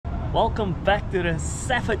Welcome back to the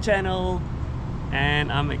Saffa channel, and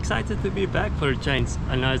I'm excited to be back for a change.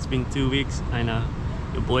 I know it's been 2 weeks. I know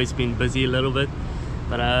your boy's been busy a little bit,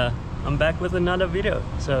 but I'm back with another video,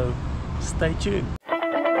 so stay tuned.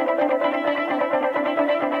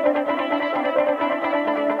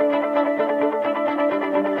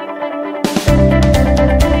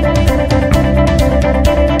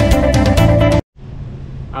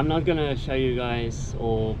 I'm not gonna show you guys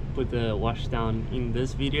or put the wash down in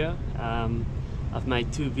this video. I've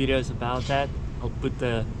made 2 videos about that. I'll put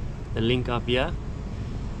the link up here.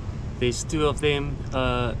 There's 2 of them,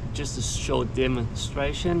 just a short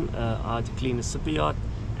demonstration how to clean a super yacht,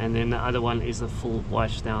 and then the other one is a full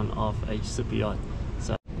wash down of a super yacht.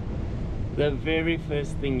 So the very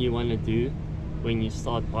first thing you want to do when you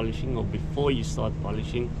start polishing, or before you start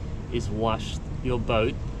polishing, is wash your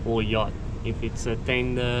boat or yacht. If it's a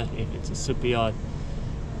tender, if it's a super yacht,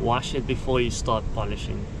 wash it before you start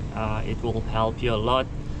polishing. It will help you a lot.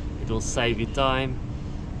 It will save you time,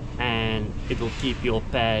 and it will keep your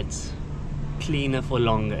pads cleaner for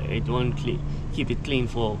longer. It won't keep it clean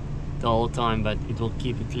for the whole time, but it will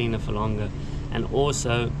keep it cleaner for longer. And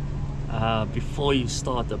also, before you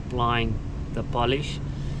start applying the polish,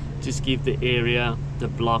 just give the area, the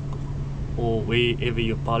block, or wherever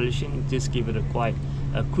you're polishing, just give it a quick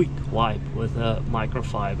wipe with a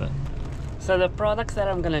microfiber. So the products that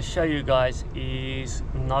I'm going to show you guys is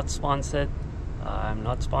not sponsored. I'm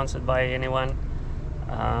not sponsored by anyone.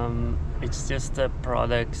 It's just the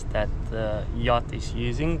products that the yacht is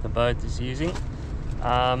using, the boat is using.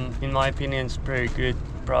 In my opinion, it's pretty good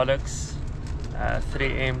products.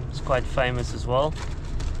 3M is quite famous as well.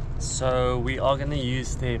 So we are going to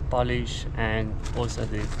use their polish and also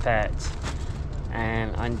their pads.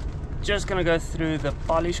 And I'm just gonna go through the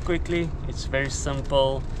polish quickly. It's very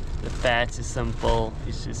simple. The pads is simple.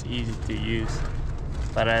 It's just easy to use.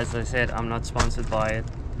 But as I said, I'm not sponsored by it.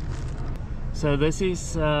 So this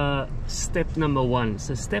is step number 1.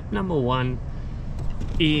 So step number 1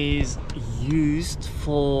 is used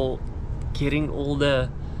for getting all the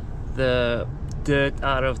dirt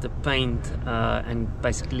out of the paint and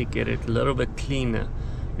basically get it a little bit cleaner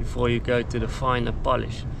before you go to the finer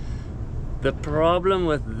polish. The problem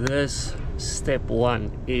with this step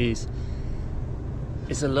 1 is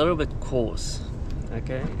it's a little bit coarse,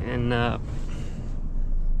 okay? And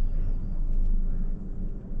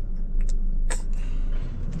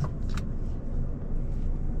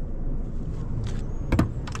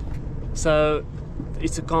so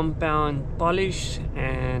it's a compound polish,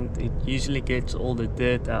 and it usually gets all the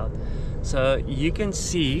dirt out. So you can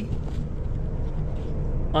see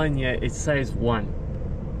on here it says 1.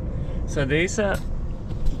 So there's a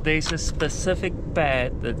specific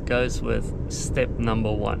pad that goes with step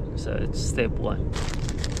number 1. So it's step 1,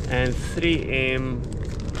 and 3M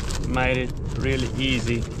made it really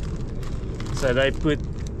easy. So they put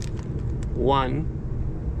 1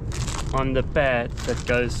 on the pad that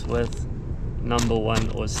goes with number 1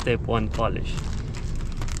 or step 1 polish.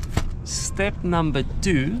 Step number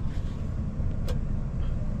 2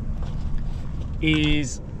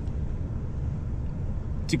 is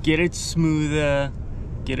to get it smoother,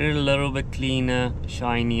 get it a little bit cleaner,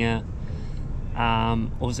 shinier,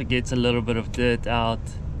 also gets a little bit of dirt out,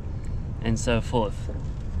 and so forth.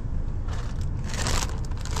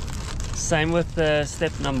 Same with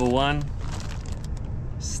step number 1.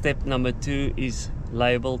 Step number 2 is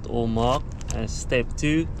labeled or marked as step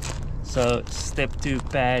 2. So step 2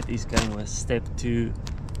 pad is going with step 2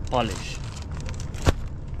 polish.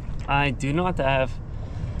 I do not have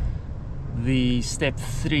the step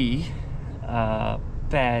 3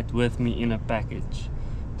 pad with me in a package,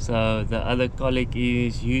 so the other colleague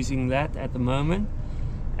is using that at the moment,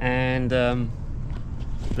 and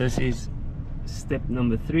this is step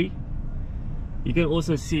number 3. You can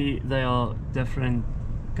also see there are different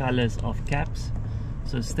colors of caps.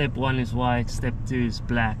 So step 1 is white, step 2 is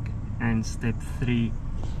black, and step 3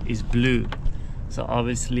 is blue. So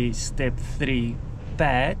obviously step 3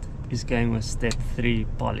 pad is going with step 3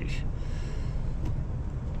 polish.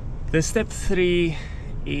 The step 3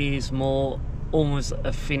 is more almost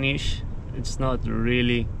a finish. It's not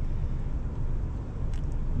really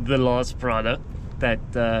the last product that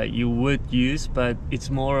you would use, but it's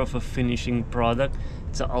more of a finishing product.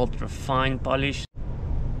 It's an ultra fine polish.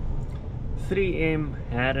 3M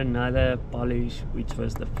had another polish, which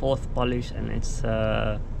was the 4th polish, and it's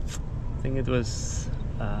I think it was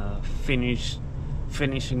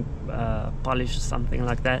finishing polish or something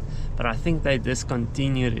like that, but I think they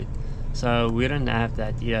discontinued it, so we don't have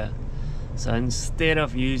that here. So instead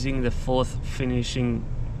of using the 4th finishing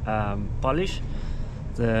polish,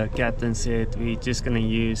 the captain said we're just gonna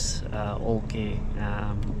use all care.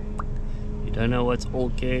 You don't know what's all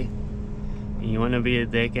care and you want to be a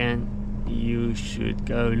deckhand, you should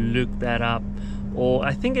go look that up. Or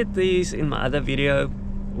I think it is in my other video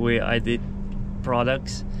where I did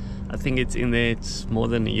products. I think it's in there. It's more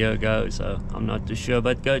than a year ago, so I'm not too sure,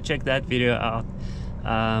 but go check that video out.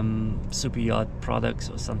 Super yacht products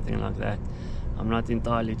or something like that. I'm not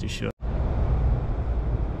entirely too sure.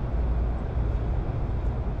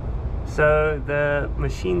 So the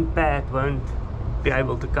machine pad won't be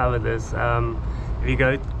able to cover this. If you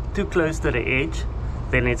go too close to the edge,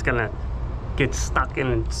 then it's gonna get stuck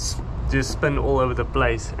and just spin all over the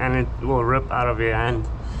place, and it will rip out of your hand.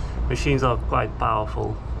 Machines are quite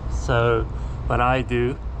powerful. So what I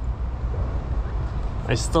do,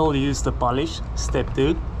 I still use the polish. Step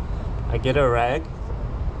 2, I get a rag,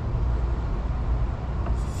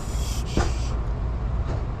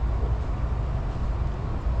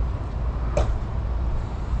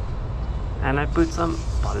 and I put some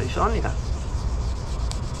polish on here.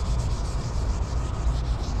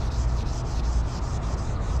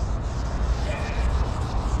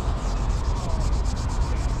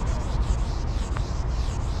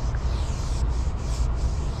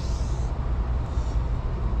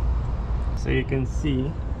 So you can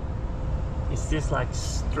see it's just like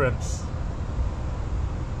strips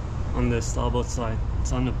on the starboard side.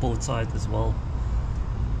 It's on the port side as well.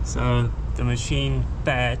 So the machine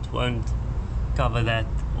pad won't cover that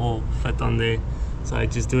or fit on there. So I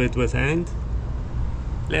just do it with hand,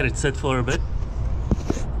 let it sit for a bit,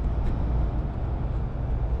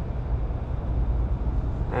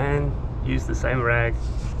 and use the same rag.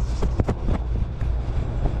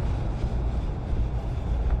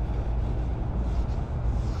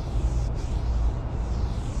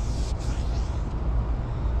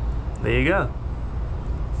 There you go.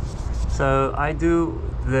 So I do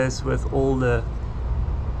this with all the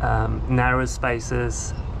narrow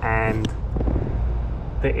spaces and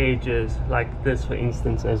the edges, like this for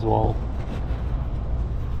instance as well.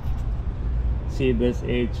 See this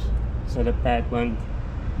edge, so the pad won't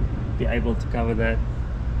be able to cover that.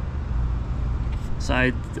 So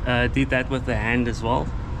I did that with the hand as well.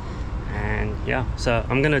 And yeah, so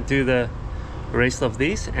I'm gonna do the rest of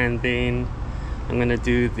these, and then I'm gonna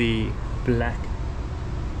do the black.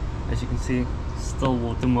 As you can see, still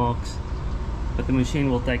watermarks, but the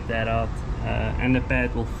machine will take that out, and the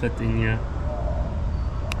pad will fit in here.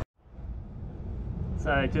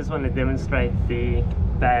 So I just want to demonstrate the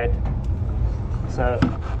pad. So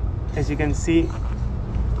as you can see,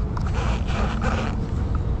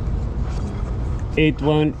 it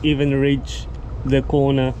won't even reach the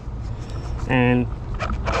corner, and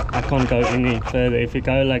I can't go any further. If you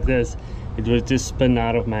go like this, it will just spin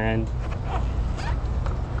out of my hand.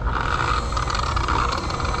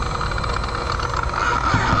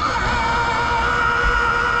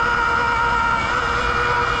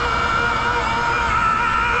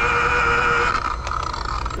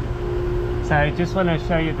 So I just want to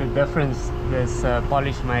show you the difference this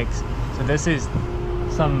polish makes. So this is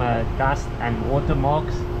some dust and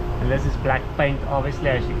watermarks, and this is black paint, obviously,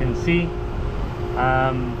 as you can see.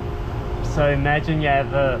 So imagine you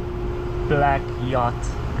have a black yacht.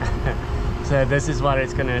 So this is what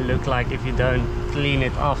it's gonna look like if you don't clean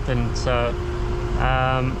it often. So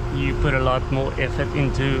you put a lot more effort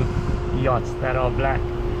into yachts that are black,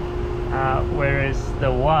 whereas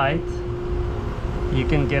the white you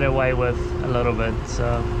can get away with a little bit.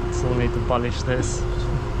 So still need to polish this.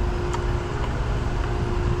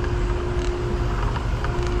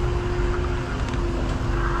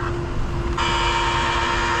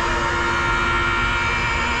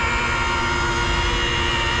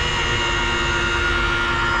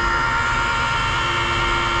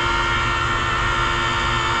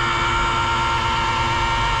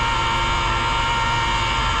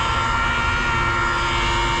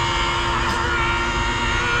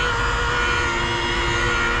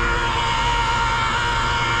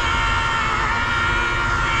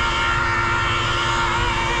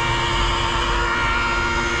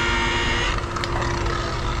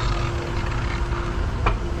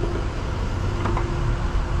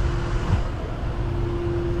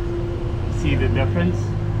 See the difference?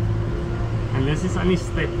 And this is only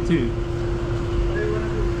step 2.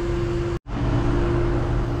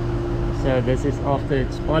 So this is after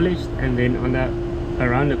it's polished, and then on the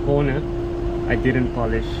around the corner I didn't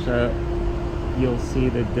polish, so you'll see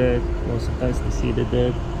the dirt. You're supposed to see the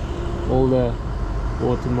dirt, all the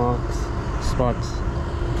watermarks, spots.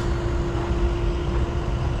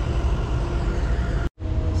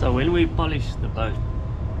 So when we polish the boat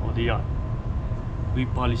or the yacht, we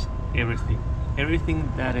polish everything,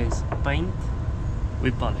 everything that is paint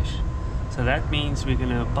we polish. So that means we're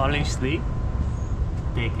gonna polish the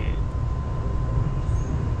deckhead.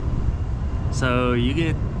 So you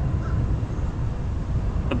get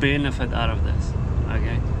a benefit out of this,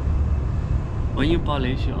 okay? When you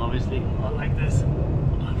polish, you obviously are like this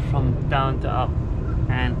from down to up,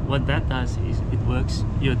 and what that does is it works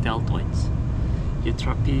your deltoids, your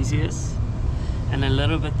trapezius, and a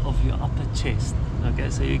little bit of your upper chest. Okay,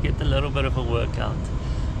 so you get a little bit of a workout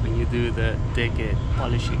when you do the deckhead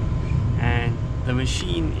polishing. And the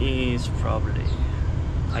machine is probably,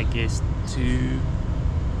 I guess,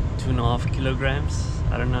 2.5 kilograms.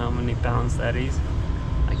 I don't know how many pounds that is.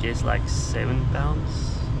 I guess like 7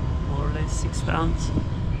 pounds, more or less 6 pounds.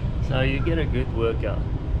 So you get a good workout.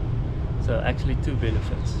 So actually 2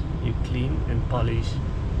 benefits. You clean and polish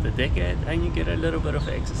the deckhead and you get a little bit of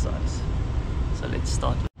exercise. So let's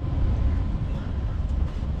start.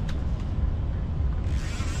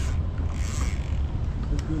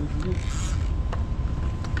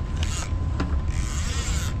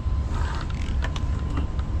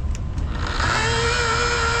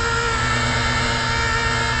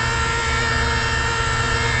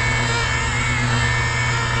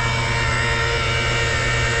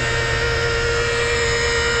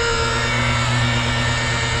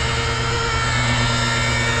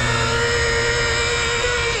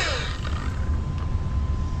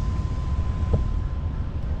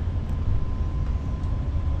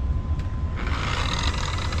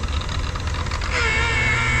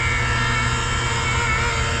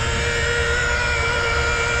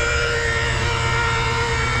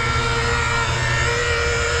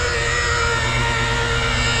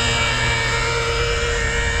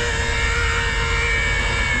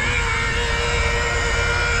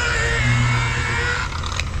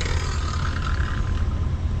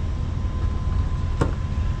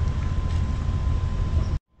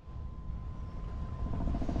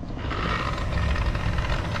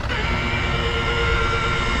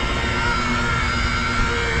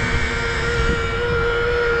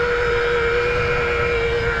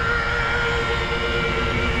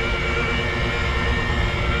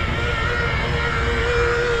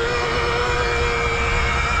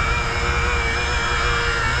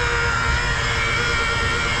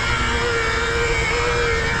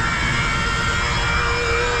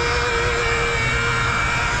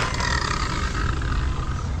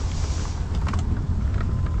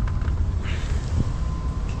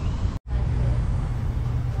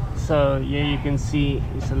 So yeah, you can see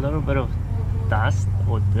it's a little bit of dust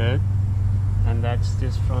or dirt, and that's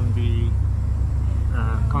just from the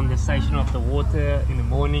condensation of the water in the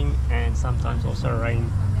morning, and sometimes also rain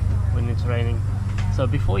when it's raining. So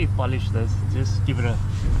before you polish this, just give it a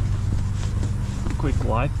quick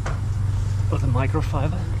wipe with a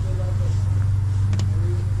microfiber.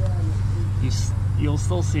 You'll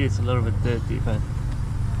still see it's a little bit dirty, but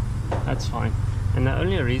that's fine. And the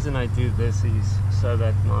only reason I do this is so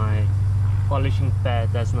that my polishing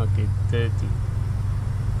pad does not get dirty,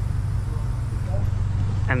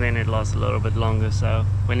 and then it lasts a little bit longer. So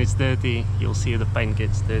when it's dirty, you'll see the paint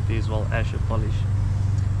gets dirty as well as you polish.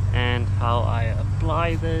 And how I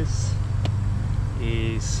apply this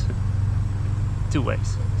is 2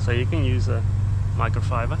 ways. So you can use a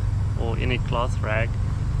microfiber or any cloth rag,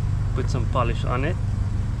 put some polish on it,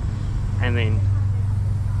 and then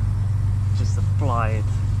just apply it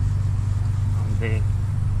on there.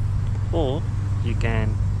 Or you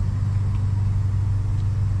can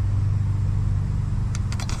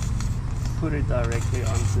put it directly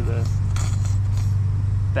onto the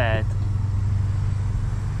pad.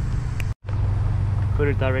 Put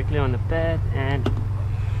it directly on the pad and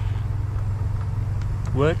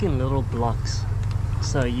work in little blocks,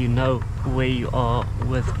 so you know where you are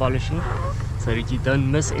with polishing, so that you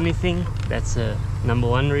don't miss anything. That's number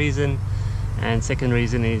 1 reason. And second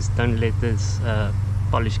reason is don't let this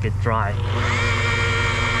polish get dry.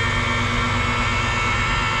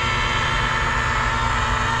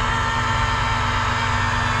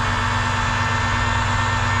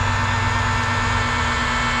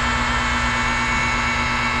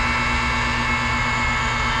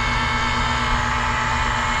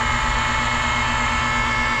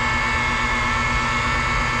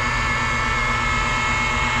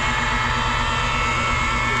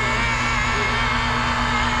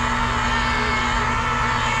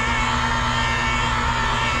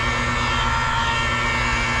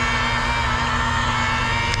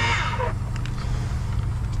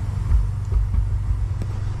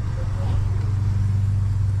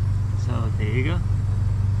 There you go,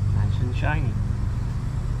 nice and shiny.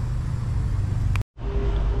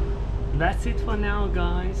 That's that's it for now,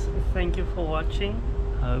 guys. Thank you for watching.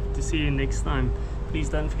 I hope to see you next time. Please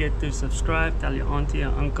don't forget to subscribe. Tell your auntie,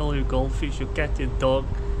 your uncle, your goldfish, your cat, your dog,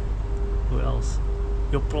 who else,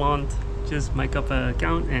 your plant. Just make up an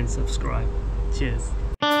account and subscribe. Cheers.